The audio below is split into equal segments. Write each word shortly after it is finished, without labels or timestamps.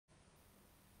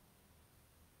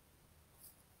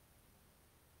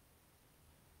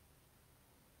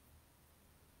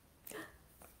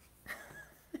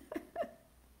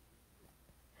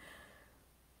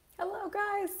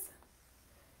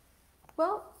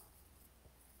Well,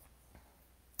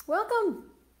 welcome.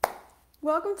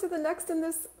 Welcome to the next in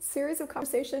this series of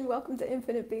conversation. Welcome to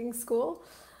Infinite Being School.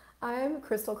 I'm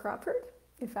Crystal Crawford.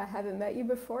 If I haven't met you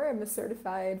before, I'm a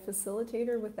certified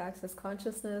facilitator with Access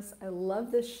Consciousness. I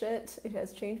love this shit. It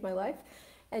has changed my life.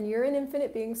 And you're in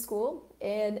Infinite Being School.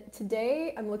 And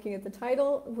today I'm looking at the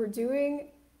title. We're doing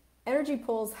energy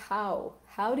pulls. How?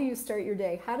 How do you start your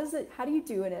day? How do you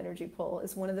do an energy pull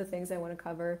is one of the things I want to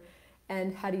cover.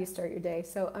 And how do you start your day?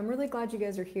 So I'm really glad you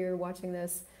guys are here watching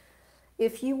this.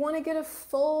 If you want to get a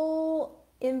full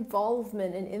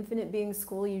involvement in Infinite Being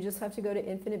School, you just have to go to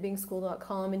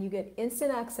infinitebeingschool.com and you get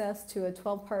instant access to a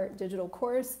 12-part digital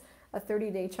course, a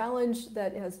 30-day challenge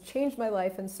that has changed my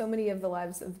life and so many of the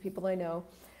lives of the people I know.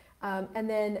 And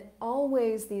then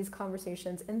always these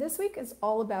conversations. And this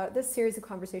series of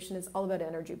conversation is all about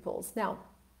energy pulls. Now,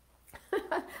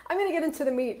 I'm going to get into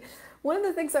the meat. One of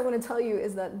the things I want to tell you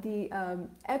is that the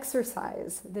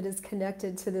exercise that is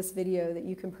connected to this video that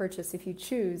you can purchase if you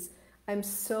choose, I'm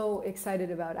so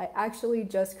excited about. I actually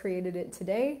just created it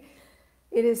today.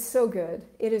 It is so good.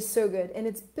 It is so good. And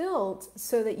it's built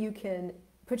so that you can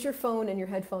put your phone and your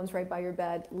headphones right by your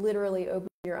bed, literally open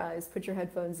your eyes, put your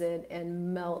headphones in,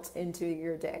 and melt into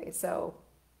your day. So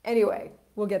anyway,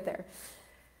 we'll get there.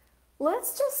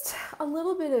 Let's just a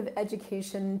little bit of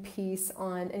education piece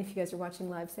on, and if you guys are watching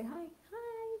live, say hi.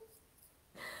 Hi.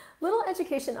 Little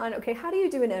education on, okay, how do you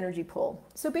do an energy pull?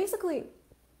 So basically,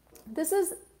 this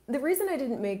is the reason I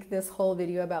didn't make this whole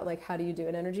video about like how do you do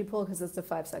an energy pull, because it's a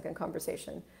 5-second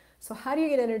conversation. So how do you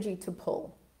get energy to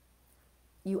pull?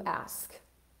 You ask,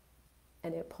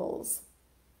 and it pulls.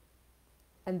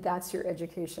 And that's your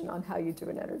education on how you do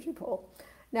an energy pull.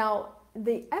 Now,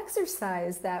 the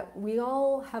exercise that we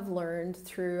all have learned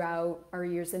throughout our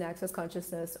years in Access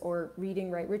Consciousness or reading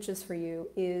Right Riches for You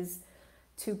is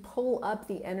to pull up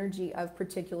the energy of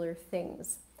particular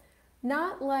things.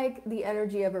 Not like the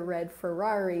energy of a red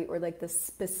Ferrari or like the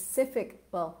specific,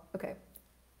 well, okay,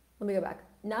 let me go back.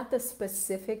 Not the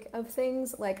specific of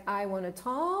things, like I want a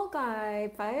tall guy,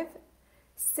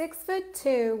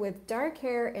 6'2" with dark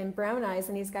hair and brown eyes,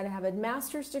 and he's got to have a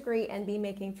master's degree and be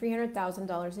making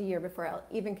 $300,000 a year before I'll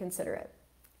even consider it.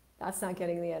 That's not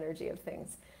getting the energy of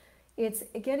things. It's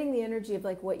getting the energy of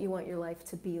like what you want your life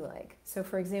to be like. So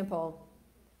for example,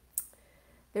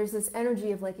 there's this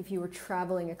energy of like if you were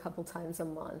traveling a couple times a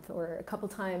month or a couple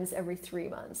times every 3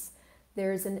 months.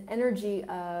 There's an energy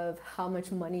of how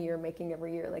much money you're making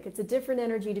every year. Like it's a different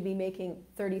energy to be making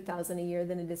 $30,000 a year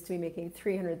than it is to be making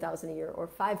 $300,000 a year or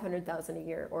 $500,000 a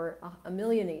year or $1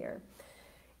 million a year.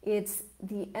 It's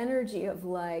the energy of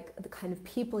like the kind of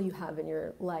people you have in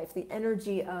your life, the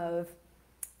energy of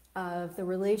the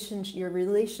relationship, your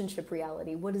relationship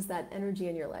reality. What is that energy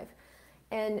in your life?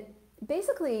 And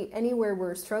basically anywhere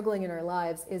we're struggling in our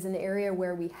lives is an area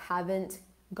where we haven't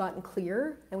gotten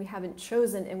clear and we haven't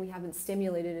chosen and we haven't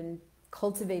stimulated and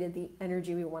cultivated the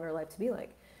energy we want our life to be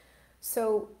like.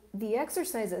 So the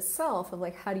exercise itself of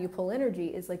like how do you pull energy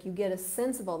is like you get a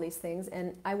sense of all these things,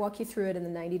 and I walk you through it in the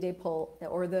 90-day pull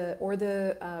or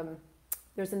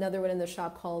there's another one in the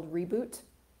shop called Reboot.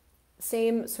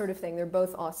 Same sort of thing. They're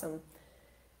both awesome.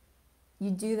 You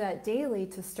do that daily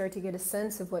to start to get a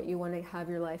sense of what you want to have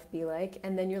your life be like,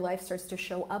 and then your life starts to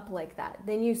show up like that.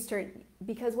 Then you start,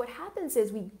 because what happens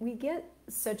is we get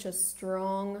such a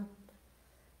strong,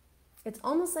 it's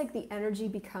almost like the energy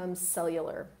becomes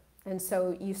cellular, and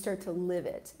so you start to live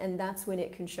it, and that's when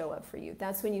it can show up for you.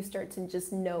 That's when you start to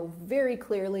just know very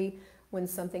clearly when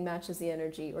something matches the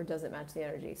energy or doesn't match the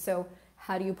energy. So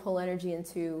how do you pull energy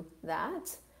into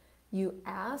that? You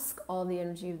ask all the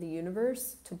energy of the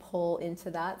universe to pull into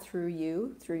that through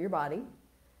you, through your body.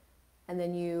 And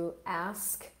then you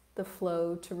ask the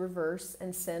flow to reverse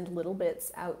and send little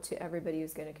bits out to everybody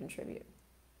who's going to contribute.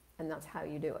 And that's how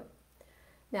you do it.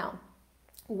 Now,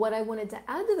 what I wanted to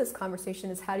add to this conversation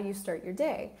is how do you start your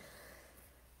day?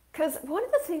 Because one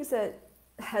of the things that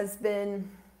has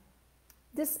been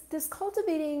this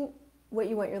cultivating what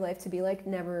you want your life to be like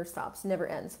never stops, never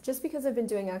ends. Just because I've been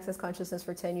doing Access Consciousness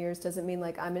for 10 years doesn't mean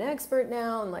like I'm an expert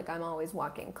now and like I'm always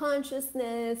walking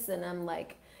consciousness and I'm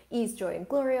like ease, joy, and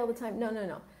glory all the time. No, no,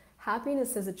 no.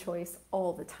 Happiness is a choice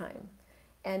all the time.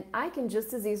 And I can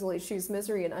just as easily choose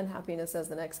misery and unhappiness as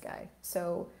the next guy.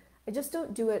 So I just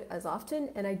don't do it as often,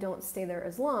 and I don't stay there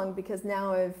as long because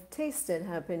now I've tasted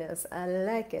happiness. I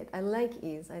like it. I like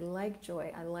ease. I like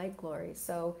joy. I like glory.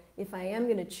 So if I am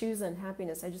going to choose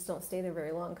unhappiness, I just don't stay there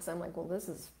very long because I'm like, well, this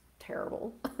is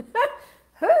terrible.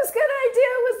 Whose good idea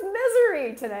was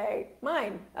misery today?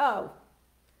 Mine. Oh,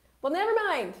 well, never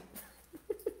mind.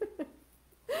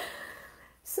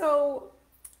 So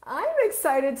I'm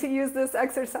excited to use this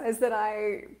exercise that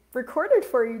I recorded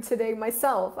for you today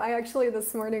myself. I actually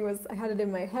this morning I had it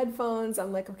in my headphones.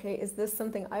 I'm like, okay, is this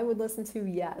something I would listen to?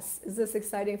 Yes. Is this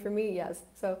exciting for me? Yes.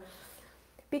 So,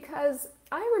 because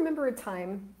I remember a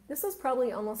time, this was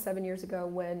probably almost 7 years ago,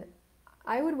 when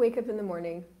I would wake up in the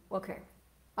morning. Okay,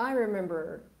 I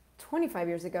remember 25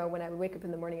 years ago when I would wake up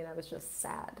in the morning and I was just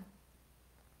sad.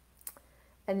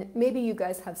 And maybe you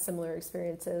guys have similar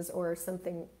experiences or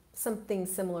something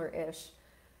similar-ish,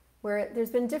 where there's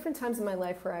been different times in my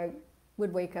life where I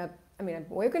would wake up. I mean,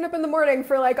 I've woken up in the morning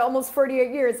for like almost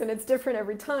 48 years and it's different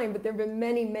every time, but there have been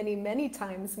many, many, many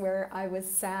times where I was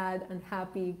sad,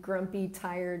 unhappy, grumpy,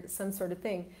 tired, some sort of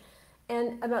thing.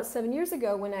 And about 7 years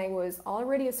ago, when I was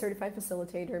already a certified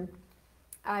facilitator,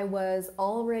 I was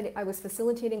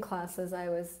facilitating classes, I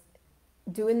was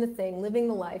doing the thing, living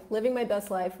the life, living my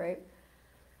best life, right?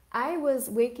 I was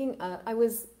waking up, I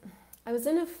was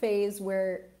in a phase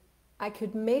where I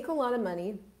could make a lot of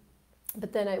money,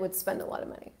 but then I would spend a lot of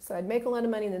money. So I'd make a lot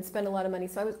of money and then spend a lot of money.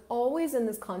 So I was always in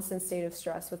this constant state of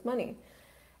stress with money.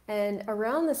 And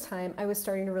around this time, I was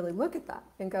starting to really look at that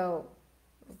and go,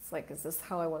 it's like, is this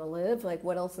how I want to live? Like,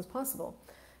 what else is possible?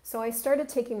 So I started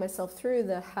taking myself through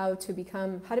the How to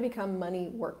Become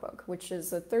Money workbook, which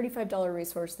is a $35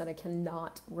 resource that I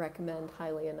cannot recommend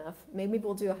highly enough. Maybe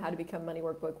we'll do a How to Become Money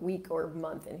workbook week or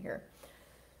month in here.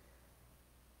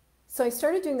 So I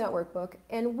started doing that workbook,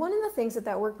 and one of the things that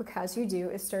workbook has you do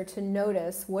is start to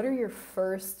notice what are your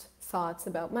first thoughts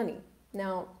about money.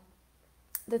 Now,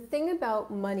 the thing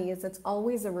about money is it's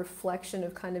always a reflection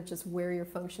of kind of just where you're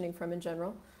functioning from in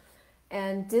general.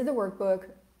 And did the workbook,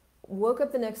 woke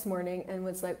up the next morning and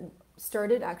was like,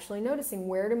 started actually noticing,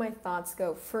 where do my thoughts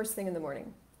go first thing in the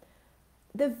morning?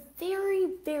 The very,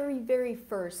 very, very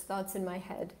first thoughts in my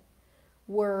head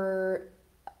were,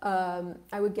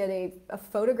 I would get a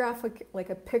photograph, like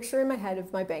a picture in my head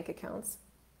of my bank accounts.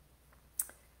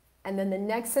 And then the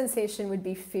next sensation would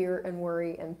be fear and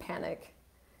worry and panic.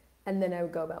 And then I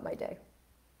would go about my day.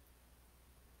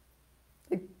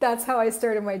 Like, that's how I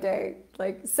started my day.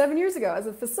 Like 7 years ago as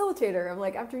a facilitator, I'm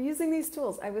like, after using these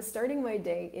tools, I was starting my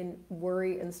day in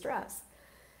worry and stress.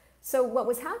 So what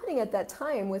was happening at that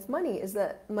time with money is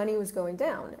that money was going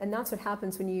down. And that's what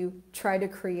happens when you try to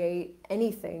create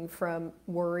anything from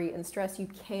worry and stress. You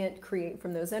can't create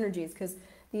from those energies, because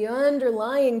the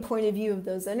underlying point of view of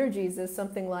those energies is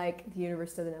something like, the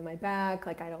universe doesn't have my back,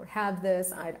 like I don't have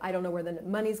this, I don't know where the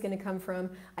money's going to come from,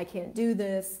 I can't do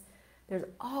this. There's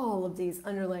all of these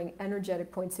underlying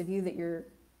energetic points of view that you're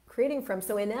creating from.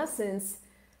 So in essence,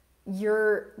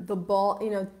 you're the ball,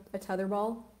 a tether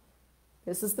ball.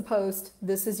 This is the post,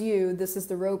 this is you, this is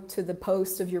the rope to the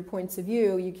post of your points of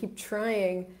view. You keep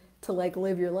trying to like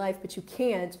live your life, but you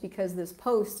can't, because this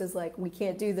post is like, we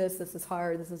can't do this, this is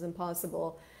hard, this is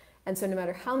impossible. And so no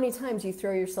matter how many times you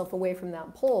throw yourself away from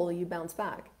that pole, you bounce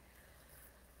back.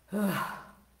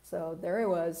 So there I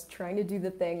was trying to do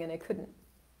the thing and I couldn't.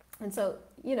 And so,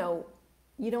 you don't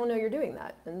know you're doing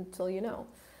that until you know.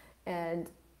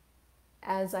 And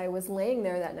as I was laying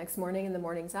there that next morning and the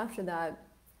mornings after that,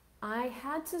 I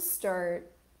had to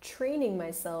start training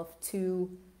myself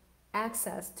to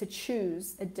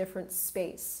choose a different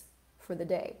space for the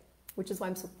day, which is why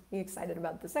I'm so excited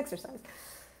about this exercise.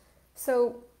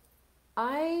 So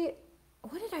what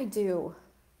did I do?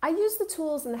 I used the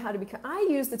tools in the How to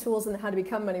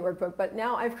Become Money workbook, but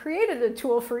now I've created a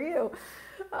tool for you.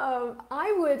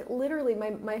 I would literally,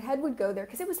 my head would go there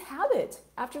because it was habit.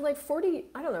 After like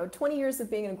 20 years of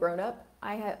being a grown-up,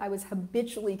 I was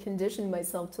habitually conditioned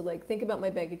myself to like think about my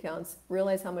bank accounts,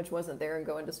 realize how much wasn't there, and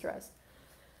go into stress.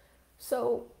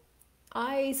 So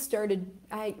I started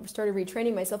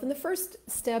retraining myself. And the first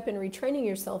step in retraining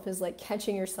yourself is like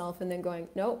catching yourself and then going,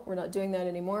 no, we're not doing that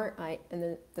anymore. And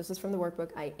then this is from the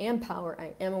workbook. I am power.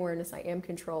 I am awareness. I am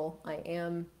control. I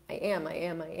am.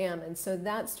 And so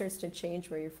that starts to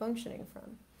change where you're functioning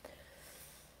from.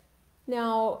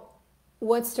 Now,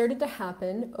 what started to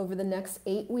happen over the next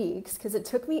 8 weeks, because it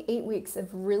took me 8 weeks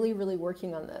of really, really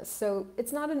working on this. So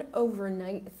it's not an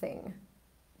overnight thing,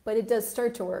 but it does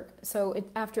start to work. So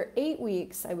after 8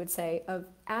 weeks, I would say, of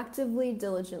actively,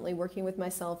 diligently working with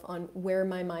myself on where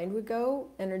my mind would go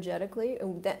energetically,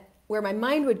 where my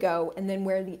mind would go, and then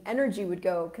where the energy would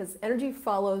go, because energy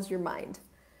follows your mind.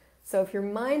 So if your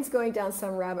mind's going down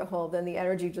some rabbit hole, then the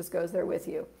energy just goes there with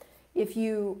you. If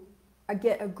you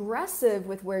get aggressive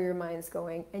with where your mind's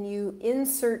going and you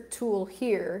insert tool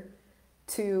here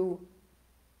to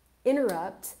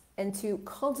interrupt and to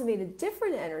cultivate a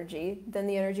different energy, then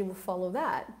the energy will follow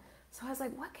that. So I was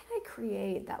like, what can I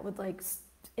create that would like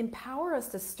empower us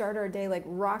to start our day like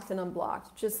rocked and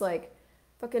unblocked, just like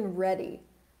fucking ready.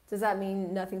 Does that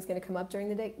mean nothing's going to come up during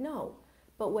the day? No.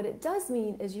 But what it does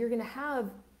mean is you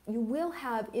will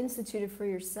have instituted for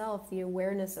yourself the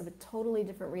awareness of a totally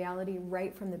different reality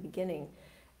right from the beginning.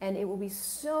 And it will be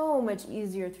so much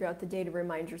easier throughout the day to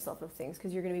remind yourself of things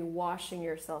because you're going to be washing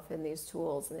yourself in these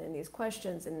tools and in these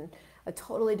questions and a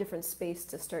totally different space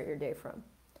to start your day from.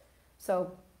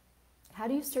 So how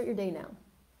do you start your day now?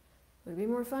 Would it be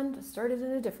more fun to start it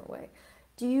in a different way?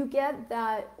 Do you get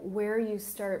that where you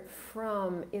start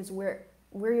from is where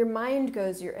your mind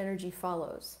goes, your energy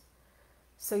follows?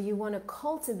 So you want to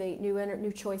cultivate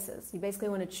new choices. You basically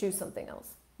want to choose something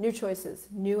else. New choices,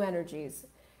 new energies.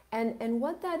 And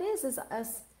what that is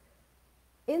us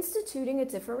instituting a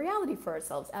different reality for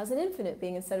ourselves as an infinite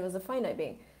being instead of as a finite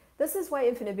being. This is why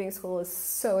Infinite Being School is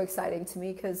so exciting to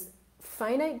me, because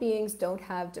finite beings don't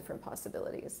have different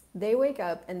possibilities. They wake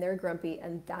up and they're grumpy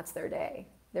and that's their day.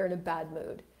 They're in a bad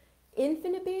mood.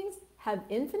 Infinite beings have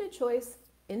infinite choice,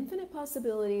 infinite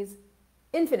possibilities,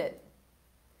 infinite.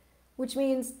 Which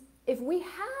means if we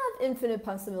have infinite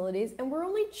possibilities and we're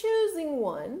only choosing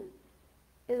one,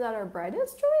 is that our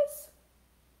brightest choice?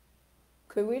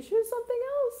 Could we choose something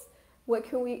else? What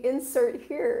can we insert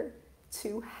here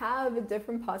to have a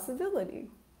different possibility?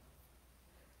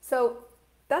 So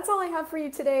that's all I have for you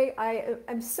today.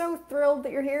 I'm so thrilled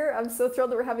that you're here. I'm so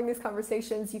thrilled that we're having these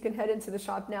conversations. You can head into the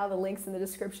shop now. The link's in the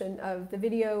description of the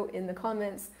video, in the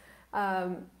comments.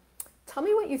 Tell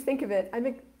me what you think of it.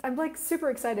 I'm like super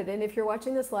excited. And if you're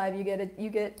watching this live, you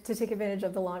get to take advantage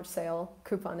of the launch sale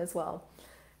coupon as well.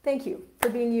 Thank you for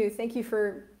being you. Thank you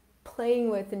for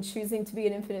playing with and choosing to be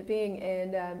an infinite being.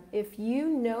 And if you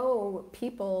know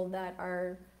people that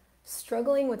are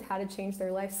struggling with how to change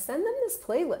their life, send them this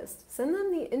playlist. Send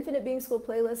them the Infinite Being School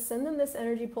playlist. Send them this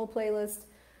energy pull playlist.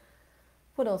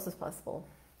 What else is possible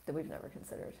that we've never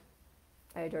considered?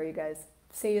 I adore you guys.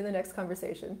 See you in the next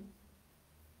conversation.